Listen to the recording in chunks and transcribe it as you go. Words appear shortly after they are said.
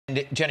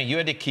Jenna, you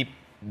had to keep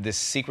this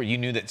secret. You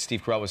knew that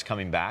Steve Carrell was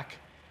coming back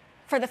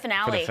for the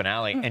finale. For the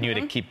finale, and you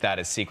had to keep that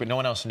a secret. No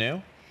one else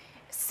knew?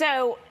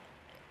 So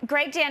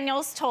Greg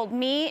Daniels told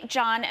me,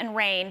 John, and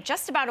Rain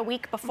just about a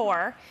week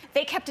before.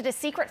 They kept it a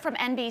secret from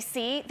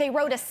NBC. They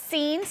wrote a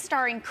scene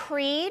starring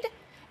Creed,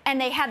 and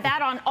they had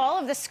that on all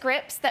of the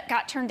scripts that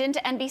got turned into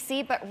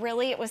NBC, but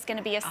really it was going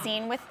to be a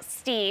scene with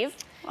Steve.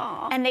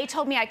 Aww. And they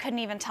told me I couldn't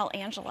even tell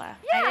Angela.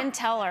 Yeah. I didn't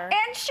tell her.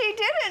 And she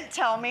didn't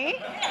tell me.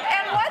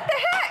 And what the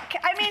heck?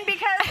 I mean,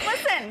 because,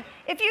 listen,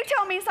 if you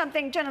tell me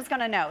something, Jenna's going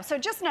to know. So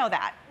just know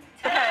that.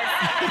 Because,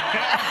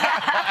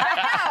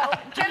 no,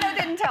 Jenna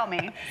didn't tell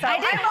me. So I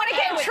didn't want to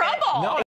get in trouble. No.